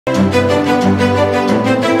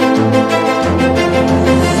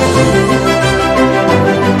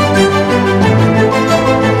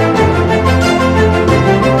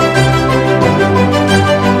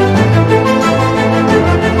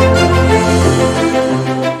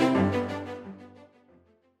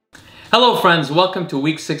Hello friends, welcome to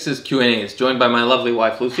week 6's Q&As, joined by my lovely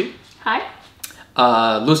wife Lucie. Hi.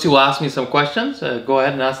 Lucie will ask me some questions. Go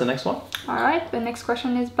ahead and ask the next one. Alright, the next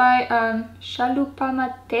question is by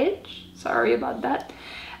Shalupamatej. Sorry about that.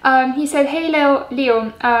 He said, hey Leo,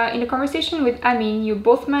 in a conversation with Amin, you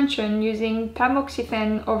both mentioned using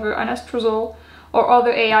tamoxifen over anastrozole or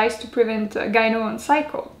other AIs to prevent gyno on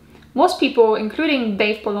cycle. Most people, including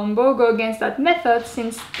Dave Palumbo, go against that method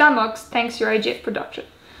since tamox tanks your IGF production.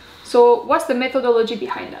 So what's the methodology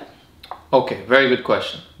behind that? Okay, very good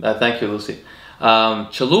question. Thank you, Lucie.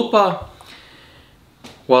 Chalupa,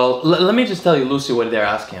 well, let me just tell you, Lucie, what they're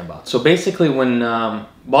asking about. So basically when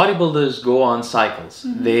bodybuilders go on cycles,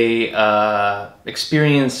 they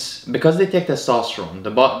experience, because they take testosterone,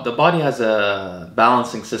 the body has a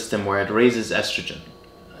balancing system where it raises estrogen.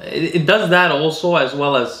 It does that also, as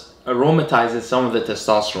well as aromatizes some of the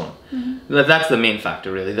testosterone. That's the main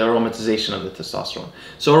factor, really, the aromatization of the testosterone.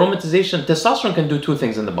 So aromatization, testosterone can do two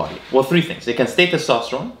things in the body. Well, three things. It can stay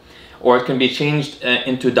testosterone, or it can be changed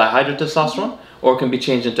into dihydrotestosterone, or it can be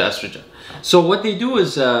changed into estrogen. So what they do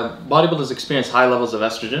is bodybuilders experience high levels of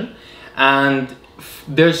estrogen, and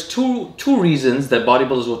there's two reasons that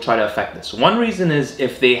bodybuilders will try to affect this. One reason is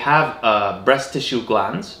if they have breast tissue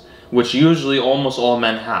glands, which usually almost all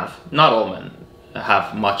men have. Not all men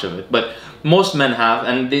have much of it, but most men have,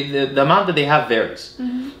 and the amount that they have varies.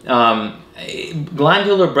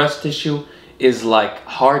 Glandular breast tissue is like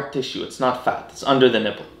hard tissue. It's not fat. It's under the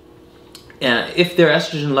nipple. And if their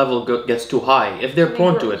estrogen level gets too high, if they're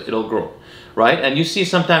prone to it, it'll grow, right? And you see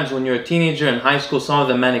sometimes when you're a teenager in high school, some of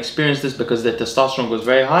the men experience this because their testosterone goes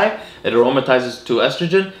very high, it aromatizes to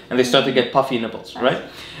estrogen, and they start to get puffy nipples, right?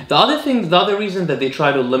 The other reason that they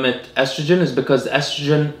try to limit estrogen is because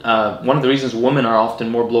estrogen, one of the reasons women are often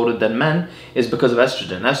more bloated than men is because of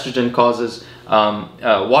estrogen. Estrogen causes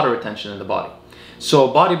water retention in the body.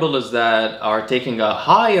 So bodybuilders that are taking a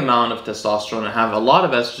high amount of testosterone and have a lot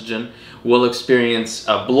of estrogen will experience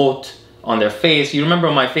a bloat on their face. You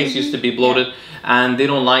remember my face used to be bloated, and they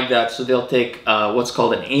don't like that, so they'll take what's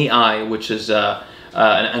called an AI, which is an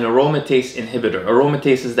aromatase inhibitor.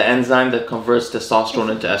 Aromatase is the enzyme that converts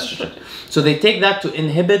testosterone into estrogen. So they take that to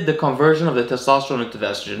inhibit the conversion of the testosterone into the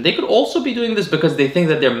estrogen. They could also be doing this because they think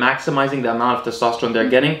that they're maximizing the amount of testosterone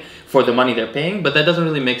they're getting for the money they're paying, but that doesn't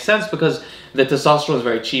really make sense because the testosterone is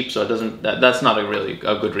very cheap, so it doesn't. That's not a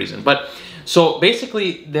good reason. But so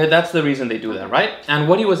basically, that's the reason they do that, right? And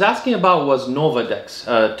what he was asking about was Novadex,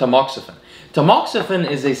 tamoxifen. Tamoxifen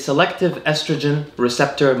is a selective estrogen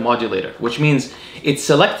receptor modulator, which means it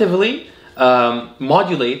selectively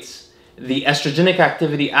modulates the estrogenic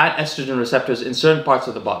activity at estrogen receptors in certain parts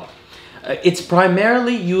of the body. It's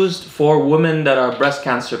primarily used for women that are breast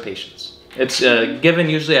cancer patients. It's given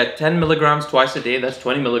usually at 10 milligrams twice a day, that's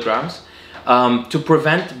 20 milligrams, to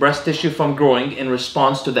prevent breast tissue from growing in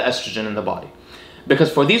response to the estrogen in the body.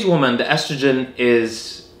 Because for these women, the estrogen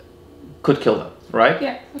could kill them, right?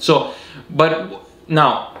 Yeah. So, but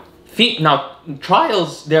now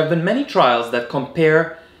trials, there have been many trials that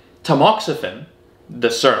compare tamoxifen, the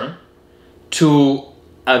SERM, to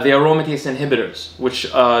the aromatase inhibitors, which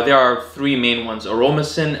there are three main ones: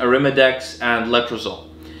 aromasin, arimidex, and letrozole.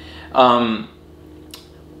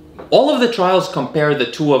 All of the trials compare the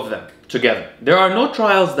two of them together. There are no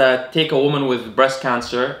trials that take a woman with breast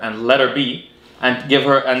cancer and let her be and give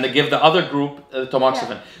the other group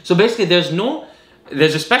tamoxifen. So basically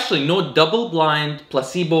there's especially no double-blind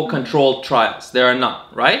placebo-controlled trials. There are none,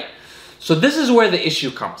 right? So this is where the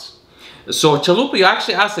issue comes. So Chalupa, you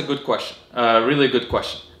actually asked a good question, really good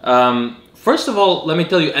question. First of all, let me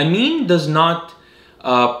tell you, Amin does not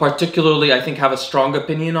particularly, I think, have a strong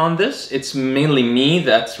opinion on this. It's mainly me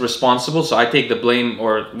that's responsible, so I take the blame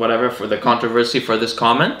or whatever for the controversy for this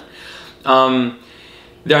comment.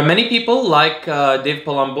 There are many people like Dave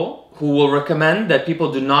Palumbo who will recommend that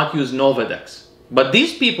people do not use Novadex. But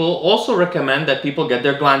these people also recommend that people get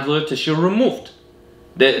their glandular tissue removed.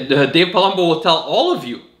 Dave Palumbo will tell all of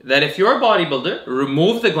you that if you're a bodybuilder,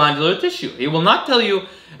 remove the glandular tissue. He will not tell you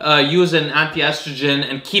use an anti-estrogen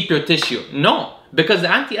and keep your tissue. No. Because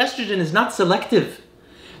the anti-estrogen is not selective.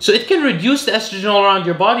 So it can reduce the estrogen all around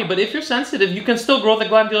your body, but if you're sensitive, you can still grow the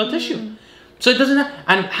glandular tissue. So it doesn't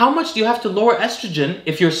and how much do you have to lower estrogen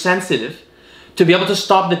if you're sensitive to be able to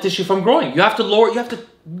stop the tissue from growing? You have to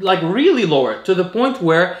like really lower it to the point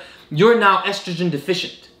where you're now estrogen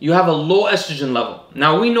deficient. You have a low estrogen level.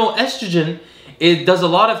 Now we know estrogen, it does a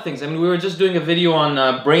lot of things. I mean, we were just doing a video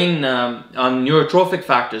on brain, on neurotrophic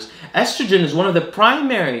factors. Estrogen is one of the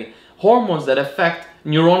primary hormones that affect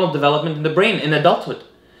neuronal development in the brain in adulthood.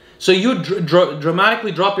 So you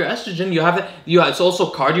dramatically drop your estrogen. It's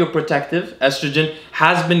also cardioprotective. Estrogen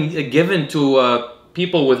has been given to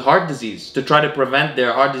people with heart disease to try to prevent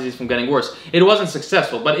their heart disease from getting worse. It wasn't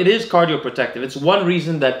successful, but it is cardioprotective. It's one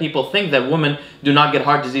reason that people think that women do not get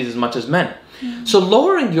heart disease as much as men. So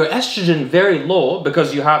lowering your estrogen very low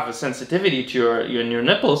because you have a sensitivity to your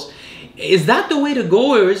nipples, is that the way to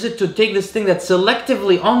go, or is it to take this thing that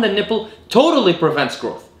selectively on the nipple totally prevents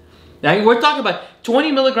growth? Now we're talking about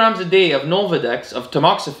 20 milligrams a day of Nolvadex, of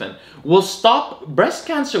tamoxifen, will stop breast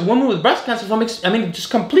cancer, women with breast cancer from, just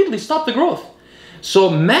completely stop the growth. So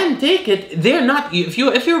men take it, they're not, if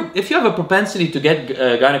you have a propensity to get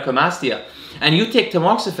gynecomastia and you take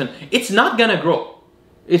tamoxifen, it's not gonna grow.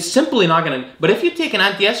 It's simply not gonna, but if you take an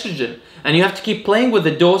anti-estrogen and you have to keep playing with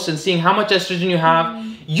the dose and seeing how much estrogen you have,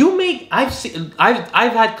 you may, I've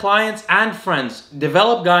had clients and friends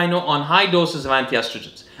develop gyno on high doses of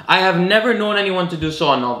anti-estrogens. I have never known anyone to do so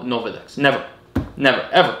on Nolvadex. Never,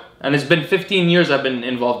 ever. And it's been 15 years I've been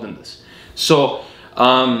involved in this. So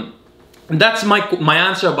that's my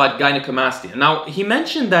answer about gynecomastia. Now, he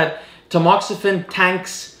mentioned that tamoxifen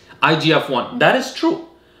tanks IGF-1. That is true.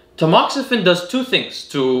 Tamoxifen does two things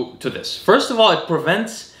to this. First of all, it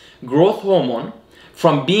prevents growth hormone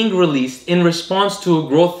from being released in response to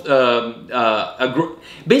growth.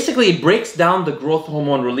 Basically, it breaks down the growth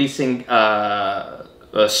hormone releasing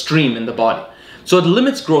stream in the body. So it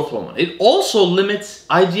limits growth hormone. It also limits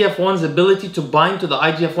IGF-1's ability to bind to the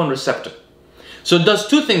IGF-1 receptor. So it does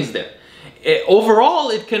two things there. Overall,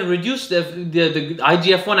 it can reduce the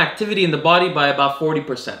IGF-1 activity in the body by about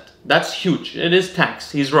 40%. That's huge. It is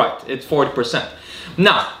tanks. He's right. It's 40%.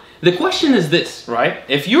 Now, the question is this, right?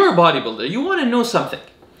 If you're a bodybuilder, you want to know something.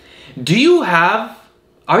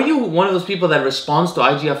 Are you one of those people that responds to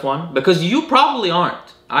IGF-1? Because you probably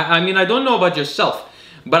aren't. I don't know about yourself,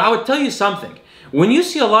 but I would tell you something. When you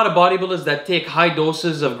see a lot of bodybuilders that take high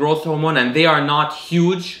doses of growth hormone and they are not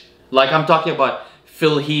huge, like I'm talking about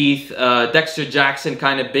Phil Heath, Dexter Jackson,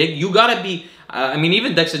 kind of big, you gotta be,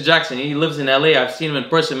 even Dexter Jackson, he lives in LA, I've seen him in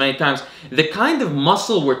person many times. The kind of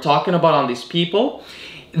muscle we're talking about on these people,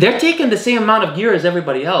 they're taking the same amount of gear as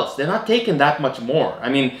everybody else. They're not taking that much more.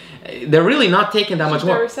 They're really not taking that much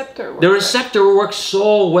more. The receptor works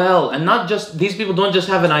so well, and not just, these people don't just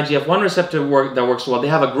have an IGF-1 receptor that works well. They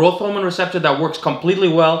have a growth hormone receptor that works completely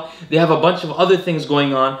well. They have a bunch of other things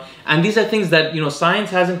going on, and these are things that science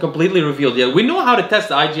hasn't completely revealed yet. We know how to test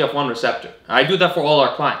the IGF-1 receptor. I do that for all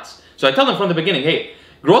our clients. So I tell them from the beginning, hey,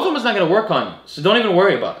 growth hormone is not going to work on you, so don't even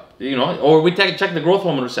worry about it. Or we check the growth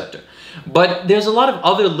hormone receptor. But there's a lot of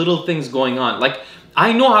other little things going on. Like,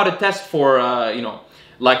 I know how to test for,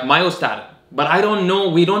 like myostatin, but I don't know,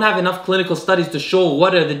 we don't have enough clinical studies to show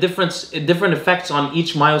what are the different effects on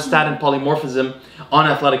each myostatin polymorphism on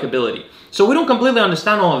athletic ability. So we don't completely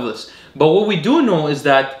understand all of this. But what we do know is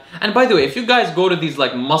that, and by the way, if you guys go to these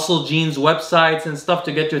like Muscle Genes websites and stuff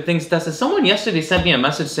to get your things tested, someone yesterday sent me a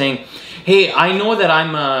message saying, hey, I know that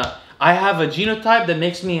I have a genotype that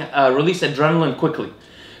makes me release adrenaline quickly.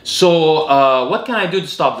 So what can I do to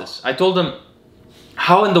stop this? I told them,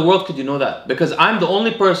 how in the world could you know that? Because I'm the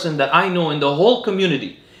only person that I know in the whole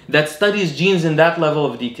community that studies genes in that level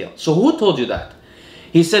of detail. So who told you that?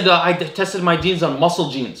 He said, I tested my genes on Muscle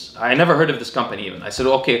Genes. I never heard of this company even. I said,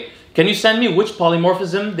 okay, can you send me which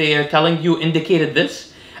polymorphism they are telling you indicated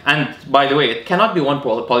this? And by the way, it cannot be one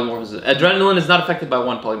polymorphism. Adrenaline is not affected by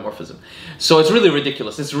one polymorphism. So it's really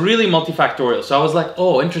ridiculous. It's really multifactorial. So I was like,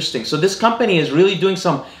 oh, interesting. So this company is really doing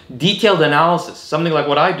some detailed analysis, something like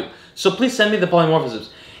what I do. So please send me the polymorphisms.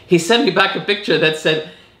 He sent me back a picture that said,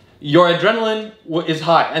 your adrenaline is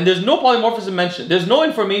high. And there's no polymorphism mentioned. There's no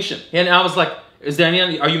information. And I was like, is there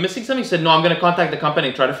any, are you missing something? He said, no, I'm going to contact the company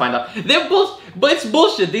and try to find out. But it's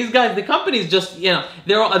bullshit. These guys, the companies just,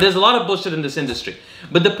 there's a lot of bullshit in this industry.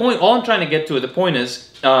 But the point, all I'm trying to get to, the point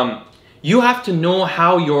is, you have to know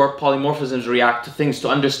how your polymorphisms react to things to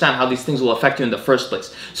understand how these things will affect you in the first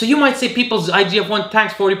place. So you might say people's IGF-1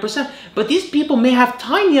 tanks 40%, but these people may have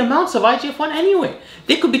tiny amounts of IGF-1 anyway.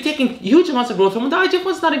 They could be taking huge amounts of growth hormone. The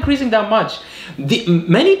IGF-1 is not increasing that much.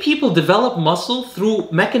 Many people develop muscle through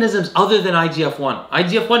mechanisms other than IGF-1.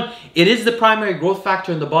 IGF-1, it is the primary growth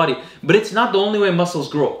factor in the body, but it's not the only way muscles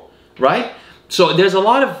grow, right? So there's a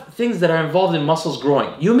lot of things that are involved in muscles growing.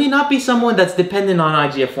 You may not be someone that's dependent on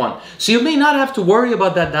IGF-1. So you may not have to worry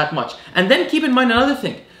about that much. And then keep in mind another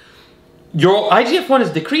thing. Your IGF-1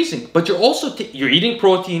 is decreasing, but you're also you're eating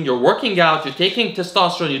protein, you're working out, you're taking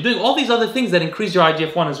testosterone, you're doing all these other things that increase your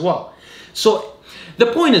IGF-1 as well. So the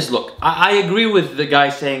point is, look, I agree with the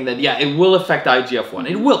guy saying that, yeah, it will affect IGF-1.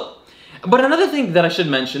 It will. But another thing that I should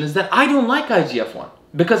mention is that I don't like IGF-1.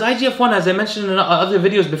 Because IGF-1, as I mentioned in other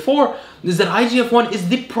videos before, is that IGF-1 is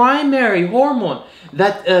the primary hormone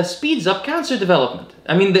that speeds up cancer development.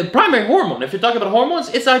 I mean, the primary hormone, if you're talking about hormones,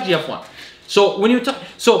 it's IGF-1. So when you talk,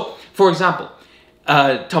 so for example,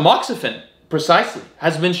 tamoxifen precisely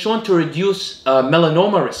has been shown to reduce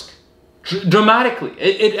melanoma risk dramatically,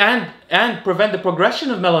 and prevent the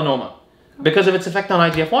progression of melanoma because of its effect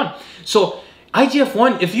on IGF-1. So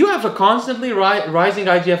IGF-1, if you have a constantly rising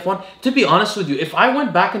IGF-1, to be honest with you, if I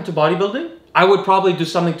went back into bodybuilding, I would probably do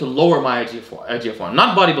something to lower my IGF-1.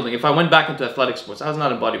 Not bodybuilding. If I went back into athletic sports, I was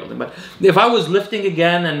not in bodybuilding, but if I was lifting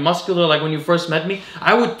again and muscular like when you first met me,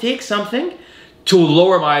 I would take something to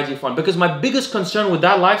lower my IGF-1, because my biggest concern with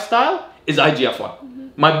that lifestyle is IGF-1.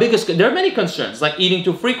 My biggest, there are many concerns like eating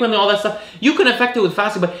too frequently, all that stuff. You can affect it with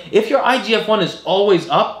fasting, but if your IGF-1 is always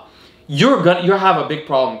up, you'll have a big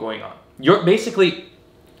problem going on. You're basically,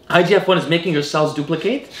 IGF-1 is making your cells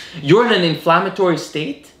duplicate. You're in an inflammatory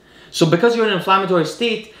state. So because you're in an inflammatory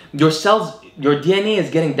state, your cells, your DNA is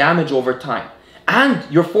getting damaged over time. And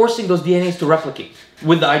you're forcing those DNAs to replicate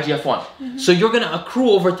with the IGF-1. So you're going to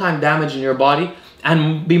accrue over time damage in your body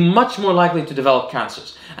and be much more likely to develop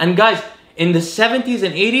cancers. And guys, in the 70s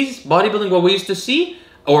and 80s, bodybuilding, what we used to see,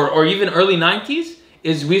 or even early 90s,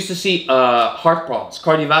 is we used to see heart problems,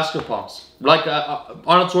 cardiovascular problems. Like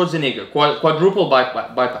Arnold Schwarzenegger, quadruple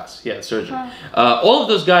bypass, surgery. All of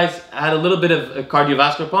those guys had a little bit of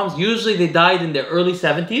cardiovascular problems. Usually they died in their early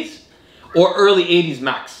 70s or early 80s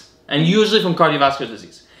max, and usually from cardiovascular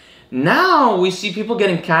disease. Now we see people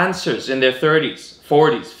getting cancers in their 30s,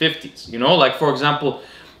 40s, 50s. You know, like for example,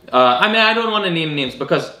 I mean, I don't want to name names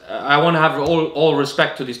because I want to have all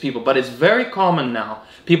respect to these people, but it's very common now,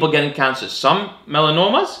 people getting cancers. Some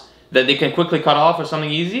melanomas that they can quickly cut off or something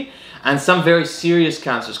easy, and some very serious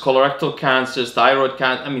cancers, colorectal cancers, thyroid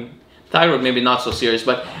cancer. I mean, thyroid maybe not so serious,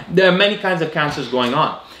 but there are many kinds of cancers going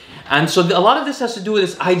on. And so a lot of this has to do with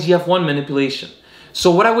this IGF-1 manipulation. So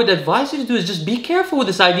what I would advise you to do is just be careful with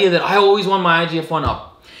this idea that I always want my IGF-1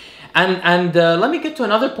 up. And let me get to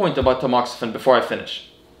another point about tamoxifen before I finish.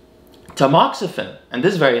 Tamoxifen, and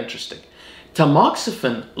this is very interesting,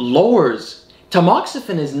 tamoxifen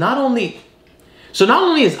is not only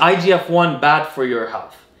is IGF-1 bad for your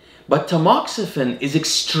health, but tamoxifen is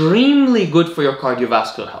extremely good for your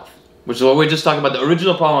cardiovascular health, which is what we're just talking about, the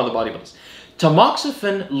original problem of the bodybuilders.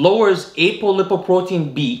 Tamoxifen lowers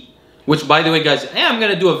apolipoprotein B, which, by the way, guys, I'm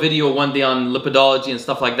going to do a video one day on lipidology and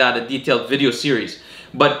stuff like that, a detailed video series.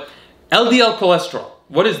 But LDL cholesterol,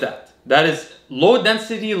 what is that? That is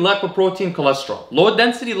low-density lipoprotein cholesterol.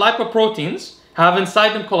 Low-density lipoproteins have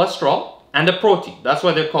inside them cholesterol and a protein. That's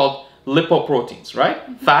why they're called lipoproteins, right?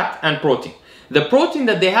 Fat and protein. The protein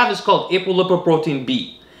that they have is called apolipoprotein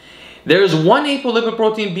B. There is one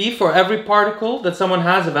apolipoprotein B for every particle that someone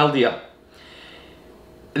has of LDL.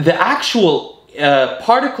 The actual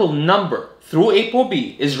particle number through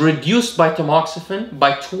ApoB is reduced by tamoxifen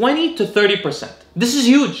by 20 to 30%. This is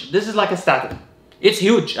huge. This is like a statin. It's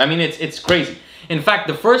huge. I mean, it's crazy. In fact,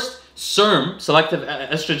 the first SERM, selective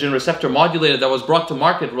estrogen receptor modulator, that was brought to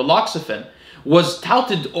market, raloxifene, was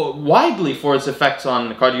touted widely for its effects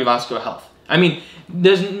on cardiovascular health. I mean,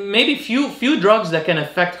 there's maybe few drugs that can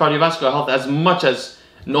affect cardiovascular health as much as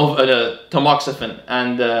tamoxifen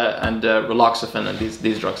and raloxifene and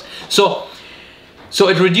these drugs. So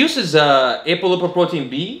it reduces apolipoprotein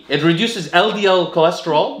B. It reduces LDL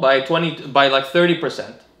cholesterol by like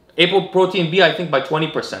 30%. Apolipoprotein B, I think, by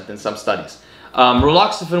 20% in some studies.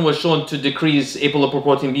 Raloxifene was shown to decrease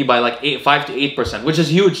apolipoprotein B by like 5 to 8%, which is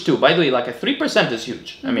huge too. By the way, like a 3% is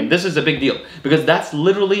huge. I mean, this is a big deal because that's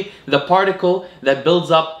literally the particle that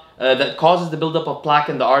builds up, that causes the buildup of plaque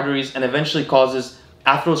in the arteries and eventually causes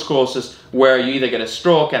atherosclerosis, where you either get a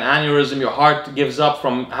stroke, an aneurysm, your heart gives up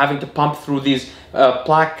from having to pump through these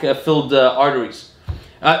plaque-filled arteries.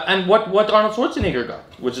 And what Arnold Schwarzenegger got,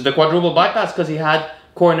 which is the quadruple bypass, because he had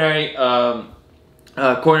coronary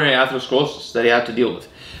atherosclerosis that he had to deal with.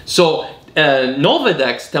 So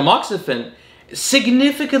Nolvadex, tamoxifen,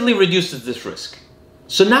 significantly reduces this risk.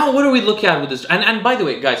 So now what are we looking at with this? And by the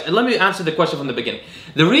way, guys, let me answer the question from the beginning.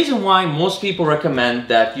 The reason why most people recommend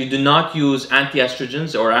that you do not use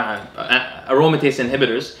anti-estrogens or aromatase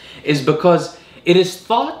inhibitors is because it is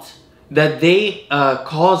thought that they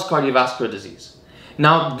cause cardiovascular disease.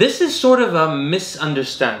 Now, this is sort of a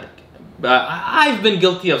misunderstanding. I've been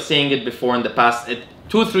guilty of saying it before in the past.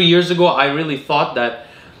 2 or 3 years ago, I really thought that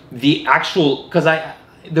the actual,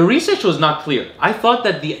 the research was not clear. I thought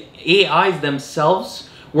that the AIs themselves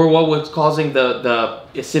were what was causing the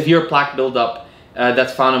severe plaque buildup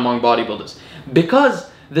that's found among bodybuilders.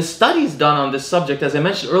 Because the studies done on this subject, as I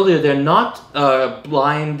mentioned earlier, they're not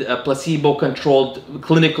blind, placebo-controlled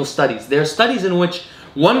clinical studies. They're studies in which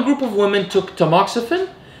one group of women took tamoxifen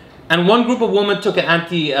and one group of women took an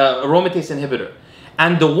anti-aromatase inhibitor.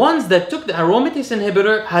 And the ones that took the aromatase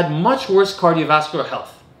inhibitor had much worse cardiovascular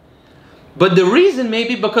health. But the reason may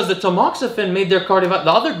be because the tamoxifen made the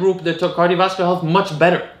other group that took cardiovascular health much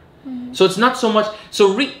better. So it's not so much.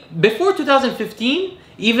 So before 2015,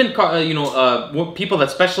 even people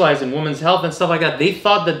that specialize in women's health and stuff like that, they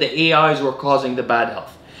thought that the AIs were causing the bad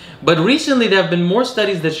health. But recently there have been more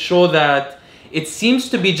studies that show that it seems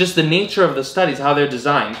to be just the nature of the studies, how they're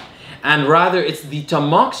designed, and rather it's the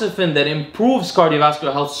tamoxifen that improves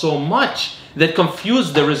cardiovascular health so much that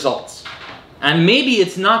confused the results. And maybe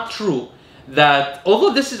it's not true that,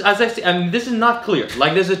 although this is, as I say, I mean, this is not clear.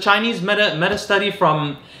 Like there's a Chinese meta study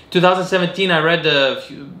from 2017 I read a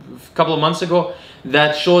couple of months ago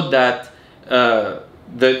that showed that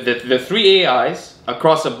the three AIs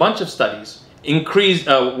across a bunch of studies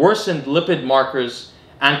worsened lipid markers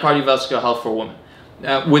and cardiovascular health for women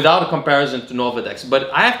without a comparison to Novadex.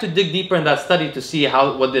 But I have to dig deeper in that study to see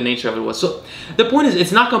what the nature of it was. So the point is,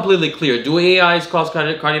 it's not completely clear. Do AIs cause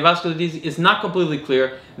cardiovascular disease? It's not completely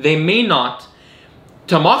clear. They may not.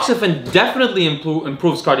 Tamoxifen definitely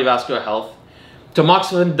improves cardiovascular health.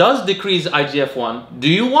 Tamoxifen does decrease IGF-1. Do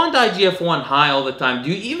you want IGF-1 high all the time? Do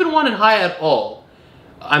you even want it high at all?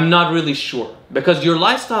 I'm not really sure, because your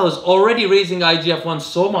lifestyle is already raising IGF-1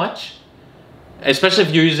 so much, especially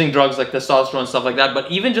if you're using drugs like testosterone and stuff like that.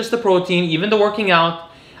 But even just the protein, even the working out,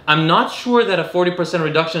 I'm not sure that a 40%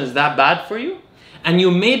 reduction is that bad for you. And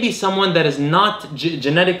you may be someone that is not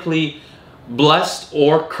genetically blessed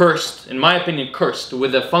or cursed, in my opinion, cursed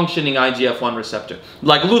with a functioning IGF-1 receptor.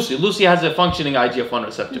 Like Lucie. Lucie has a functioning IGF-1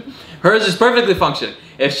 receptor. Hers is perfectly functioning.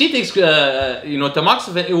 If she takes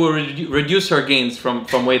tamoxifen, it will reduce her gains from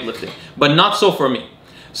weightlifting. But not so for me.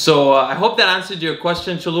 So I hope that answered your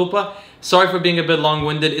question, Chalupa. Sorry for being a bit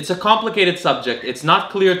long-winded. It's a complicated subject. It's not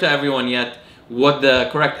clear to everyone yet what the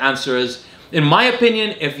correct answer is. In my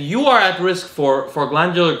opinion, if you are at risk for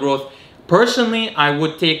glandular growth, personally, I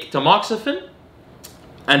would take tamoxifen,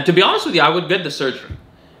 and to be honest with you, I would get the surgery.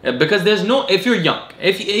 Because there's no, if you're young,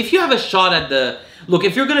 if you have a shot at look,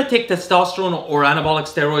 if you're going to take testosterone or anabolic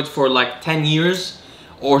steroids for like 10 years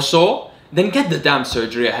or so, then get the damn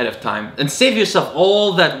surgery ahead of time and save yourself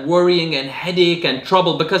all that worrying and headache and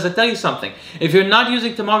trouble. Because I tell you something, if you're not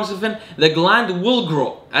using tamoxifen, the gland will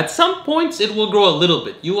grow. At some points, it will grow a little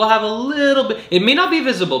bit. You will have a little bit. It may not be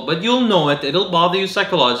visible, but you'll know it. It'll bother you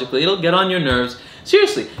psychologically. It'll get on your nerves.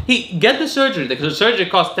 Seriously, get the surgery, because the surgery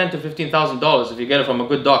costs $10,000 to $15,000 if you get it from a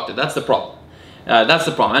good doctor. That's the problem. That's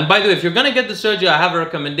the problem. And by the way, if you're going to get the surgery, I have a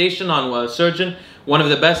recommendation on a surgeon, one of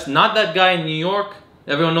the best, not that guy in New York.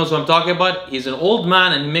 Everyone knows what I'm talking about. He's an old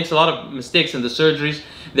man and he makes a lot of mistakes in the surgeries.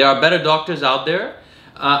 There are better doctors out there,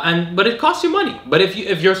 but it costs you money. But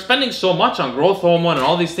if you're spending so much on growth hormone and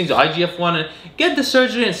all these things, IGF-1, get the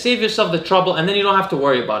surgery and save yourself the trouble, and then you don't have to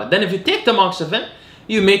worry about it. Then if you take tamoxifen,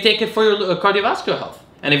 you may take it for your cardiovascular health.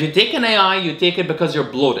 And if you take an AI, you take it because you're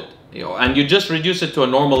bloated, and you just reduce it to a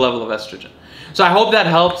normal level of estrogen. So I hope that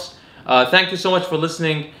helps. Thank you so much for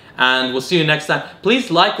listening, and we'll see you next time.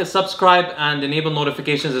 Please like, subscribe, and enable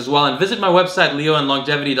notifications as well. And visit my website,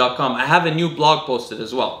 leoandlongevity.com. I have a new blog posted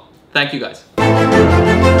as well. Thank you, guys.